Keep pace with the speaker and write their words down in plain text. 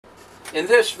In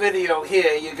this video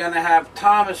here, you're going to have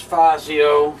Thomas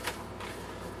Fazio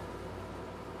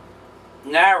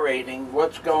narrating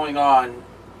what's going on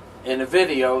in a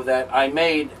video that I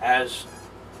made as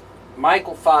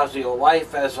Michael Fazio,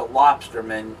 Life as a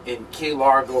Lobsterman in Key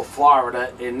Largo,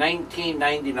 Florida in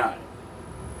 1999.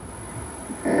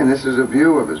 And this is a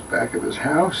view of his back of his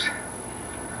house.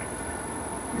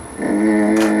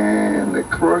 And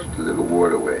across the little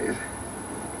waterways.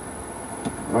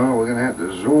 Oh, we're going to have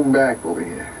to zoom back over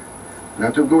here.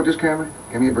 Not too good with this camera?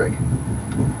 Give me a break.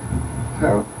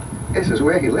 So, this is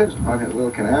where he lives, on his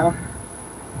little canal.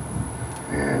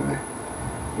 And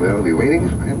we'll be waiting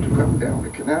for him to come down the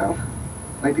canal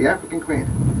like the African Queen.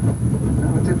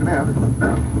 Well, that's it for now.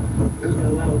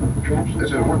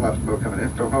 This is one lobster boat coming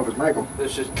in. Don't know if it's Michael.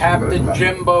 This is Captain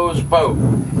Jimbo's boat.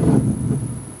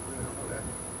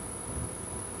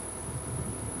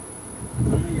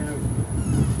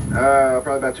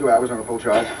 Probably about 2 hours on a full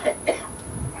charge.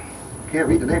 Can't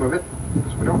read the name of it,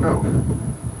 because we don't know.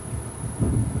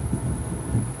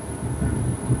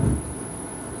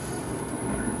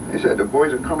 They said the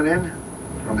boys are coming in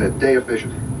from their day of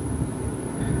fishing.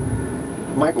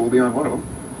 Michael will be on one of them.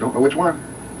 Don't know which one.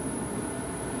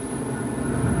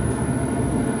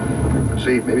 Let's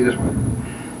see, maybe this one.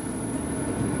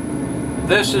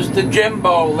 This is the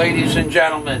Jimbo, ladies and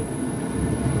gentlemen.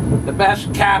 The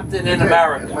best captain in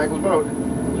America. That's Michael's boat.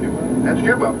 That's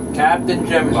Jimbo. Captain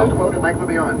Jimbo. This is the boat that Michael will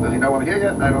be on. Does he know I'm here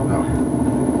yet? I don't know.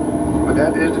 But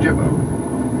that is the Jimbo.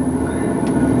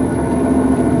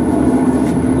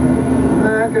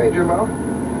 Okay, Jimbo.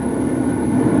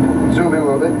 Zoom in a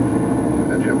little bit.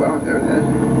 That's Jimbo. There it is.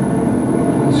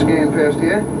 Scan past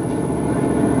here.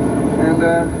 And,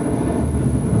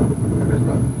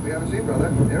 we haven't seen brother.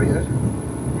 There he is.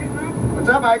 What's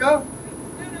up, Michael?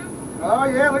 Oh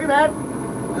yeah, look at that.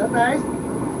 That's nice.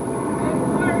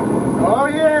 Oh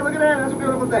yeah, look at that. That's a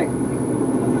beautiful thing.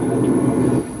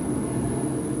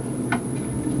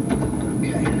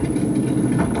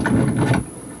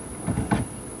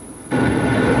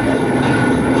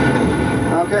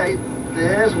 Okay. Okay,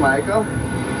 there's Michael.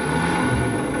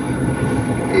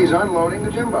 He's unloading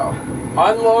the Jimbo.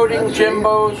 Unloading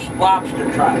Jimbo's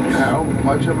lobster traps. How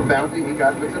much of a bounty he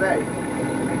got for today.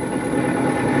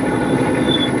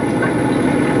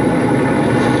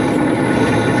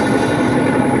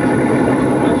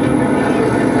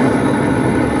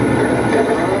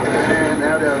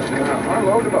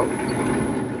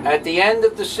 At the end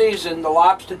of the season, the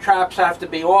lobster traps have to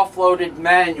be offloaded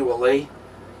manually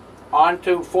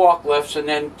onto forklifts and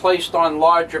then placed on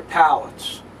larger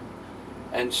pallets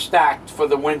and stacked for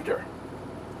the winter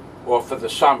or for the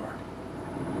summer.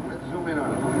 Let's zoom in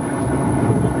on it.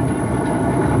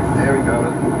 There we go.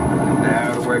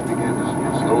 Now the work begins.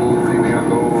 Slowly we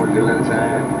unload a little at a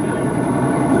time.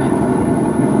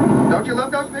 Don't you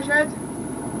love those fish heads?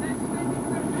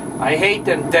 I hate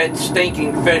them dead,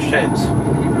 stinking fish heads.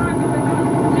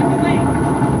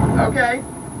 Okay.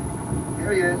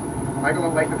 Here he is. Michael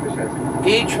will like the fish heads.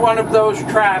 Each one of those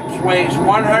traps weighs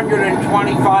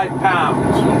 125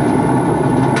 pounds.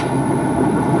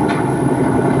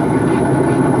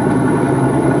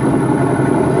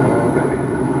 Oh, baby.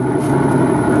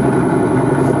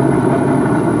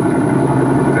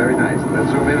 Very nice. Let's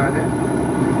zoom in on it.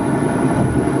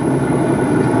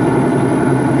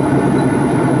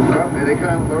 Oh, here they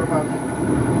come. Load them up.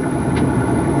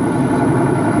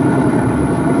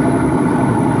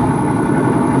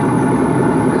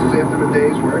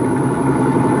 Day's work.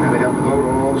 Now they have to load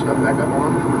all the stuff back up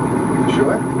on the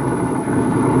shore.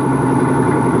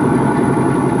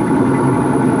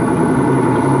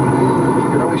 You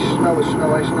can only smell the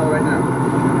smell I smell right now.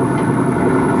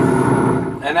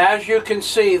 And as you can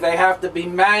see, they have to be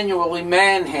manually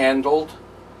manhandled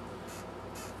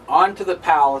onto the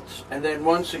pallets and then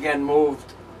once again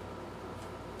moved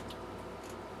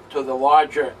to the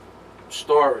larger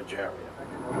storage area.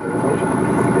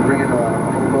 We're bringing a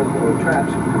whole boat full of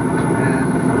traps, and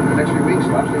in the next few weeks,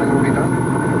 lobstering will be done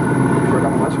for a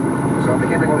couple months. So they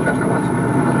can't bring all the traps at once.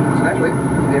 So naturally,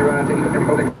 they're taking every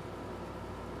boat.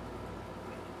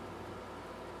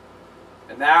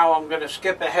 And now I'm going to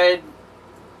skip ahead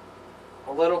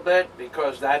a little bit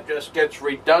because that just gets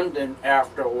redundant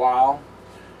after a while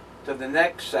to the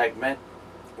next segment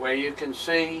where you can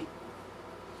see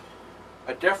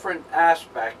a different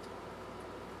aspect.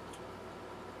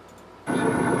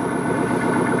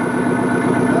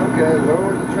 Okay,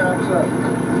 lower the traps up.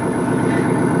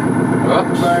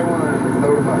 Oops. One by one,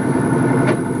 load them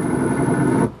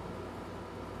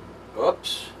up.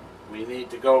 Oops. We need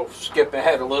to go skip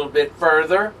ahead a little bit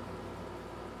further.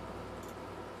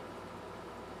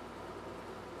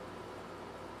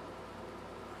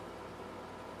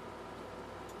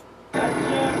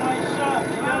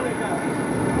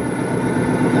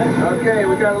 Okay,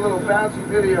 we got a little bouncy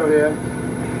video here.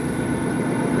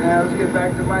 Now let's get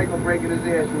back to Michael breaking his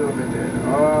ass a little bit there.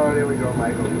 Oh, there we go,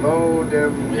 Michael. Load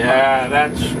them. Yeah,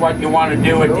 that's what you want to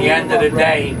do at the end of the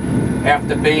day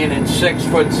after being in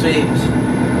 6-foot seas.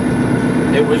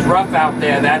 It was rough out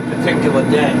there that particular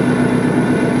day.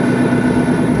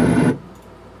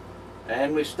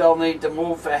 And we still need to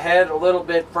move ahead a little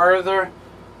bit further.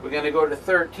 We're going to go to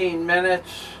 13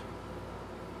 minutes.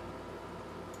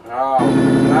 Oh,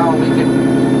 well, we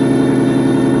can...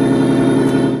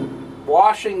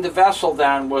 Washing the vessel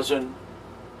down was a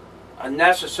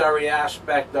necessary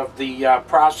aspect of the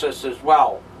process as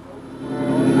well.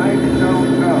 I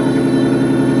don't know.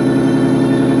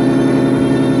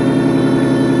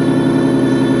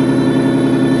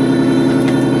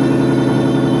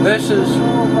 This is...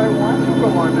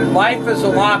 Life as a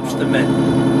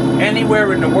lobsterman,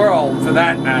 anywhere in the world for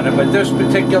that matter, but this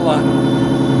particular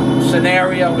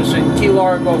scenario is in Key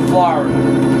Largo, Florida.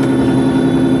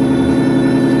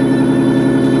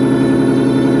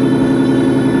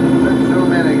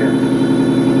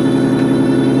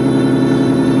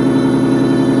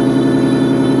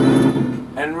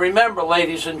 Remember,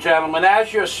 ladies and gentlemen,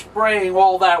 as you're spraying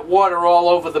all that water all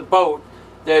over the boat,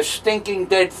 there's stinking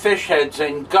dead fish heads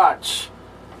and guts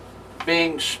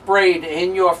being sprayed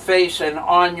in your face and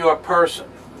on your person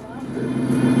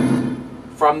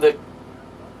from the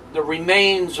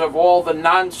remains of all the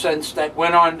nonsense that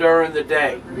went on during the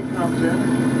day. He comes in,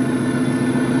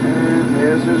 and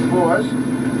there's his boss.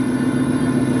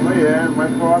 Oh yeah, my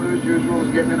father, as usual,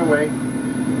 is getting in the way.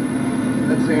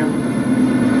 Let's see him.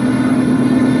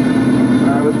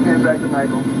 Let's pan back to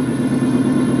Michael.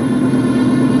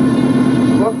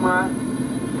 Look, Ma.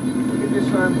 Look at your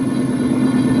son.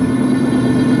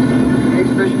 He's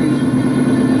fishing. He's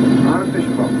on a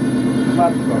fishing boat.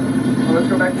 Lobster boat. Well, let's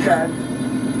go back to Dad.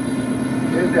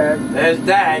 There's Dad. There's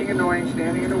Dad. Being annoying,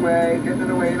 standing in the way, getting in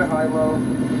the way of the high-low.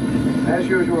 As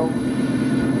usual.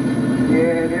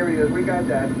 Yeah, there he is. We got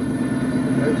Dad.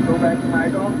 Let's go back to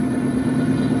Michael.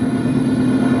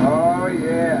 Oh,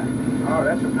 yeah. Oh,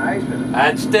 that's a nice one.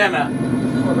 That's dinner.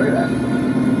 Oh, look at that.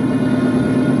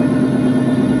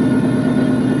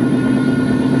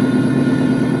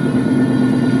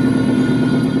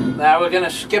 Now we're going to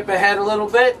skip ahead a little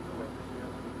bit.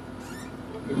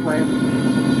 Good plan.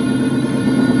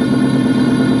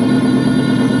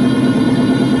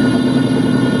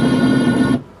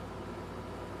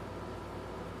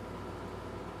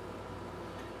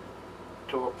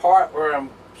 To a part where I'm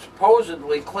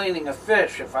supposedly cleaning a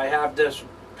fish, if I have this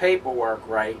paperwork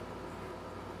right.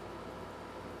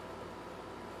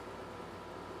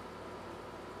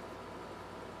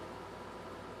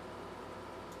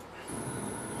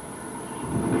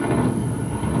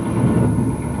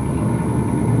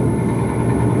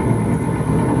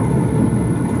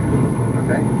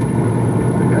 Okay. I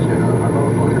guess I'm going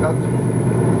to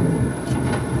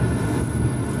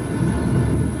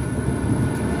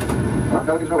well,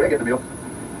 Pelicans over there getting the meal.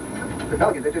 The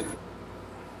Pelicans, they just...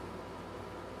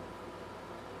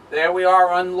 There we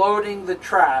are unloading the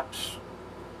traps.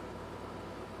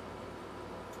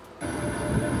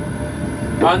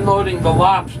 Unloading the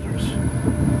lobsters.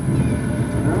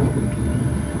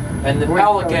 And the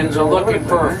pelicans are looking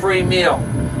for a free meal.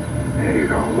 There you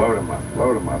go. Load them up.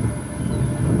 Load them up.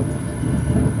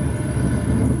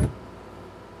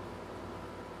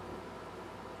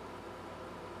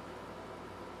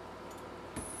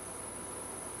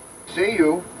 See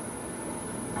you.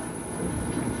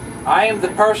 I am the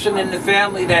person in the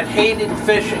family that hated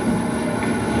fishing.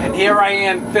 And here I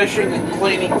am fishing and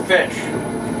cleaning fish.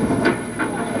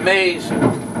 Amazing.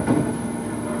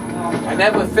 I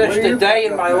never fished a day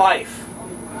in my life.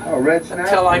 Oh, red snapper.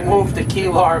 Until I moved to Key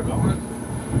Largo.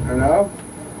 Hello?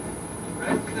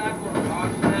 Red snapper or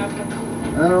hog snapper?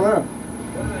 I don't know.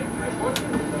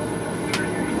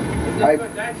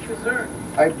 That's dessert.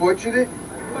 I butchered it?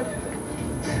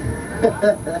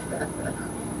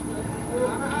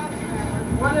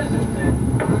 What is it then?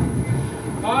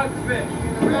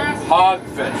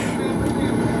 Hogfish.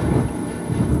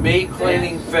 Me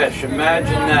cleaning fish.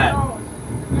 Imagine that.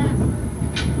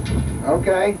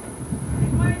 Okay.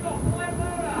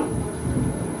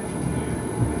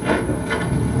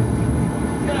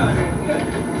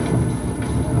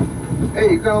 Hey,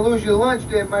 you're gonna lose your lunch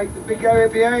there, Mike. The big guy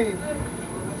right behind you.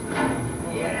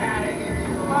 Get out of here.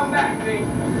 Come back, Pete.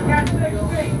 You got 6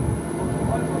 feet.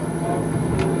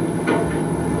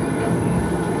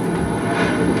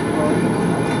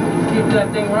 Keep that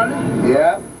thing running?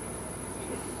 Yeah.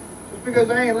 Just because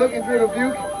I ain't looking through the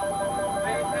view.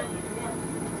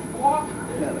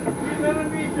 I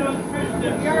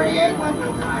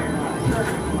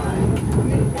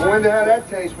wonder how that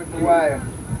tastes with the wire.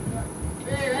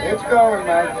 It's going,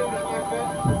 Mike.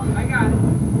 I got it.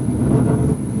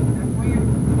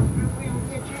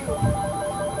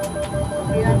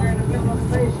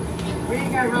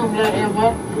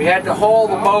 We had to haul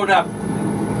the boat up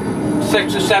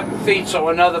 6 or 7 feet so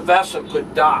another vessel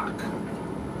could dock.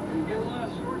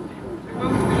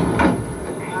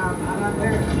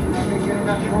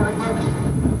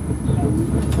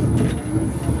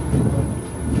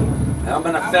 I'm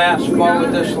going to fast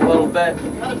forward this a little bit.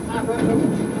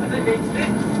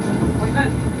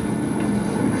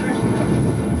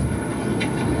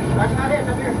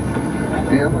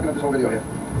 Yeah, I'm looking at this whole video here.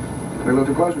 We're a little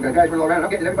too close. We got guys running all around. I'm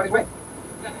getting in everybody's way.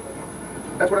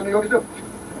 That's what us New Yorkers do.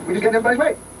 We just get in everybody's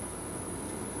way.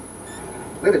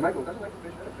 Look at this, Michael. Doesn't like to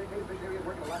fish. That big fish area is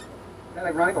working a lot. Is that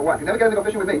ironic or what? You never get him to go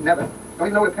fishing with me. Never. Don't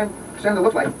even know what a pen sender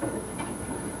looks like.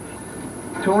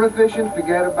 Tuna fishing,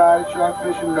 forget about it. Shark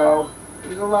fishing, no.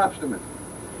 He's a lobsterman.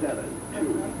 7,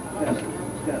 2, 7,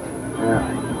 7.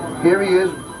 Yeah. Here he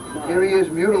is. Here he is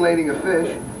mutilating a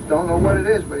fish. Don't know what it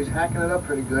is, but he's hacking it up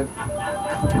pretty good.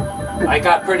 I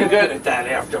got pretty good at that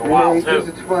after a while, Yeah, he too.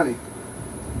 thinks it's funny.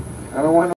 I don't want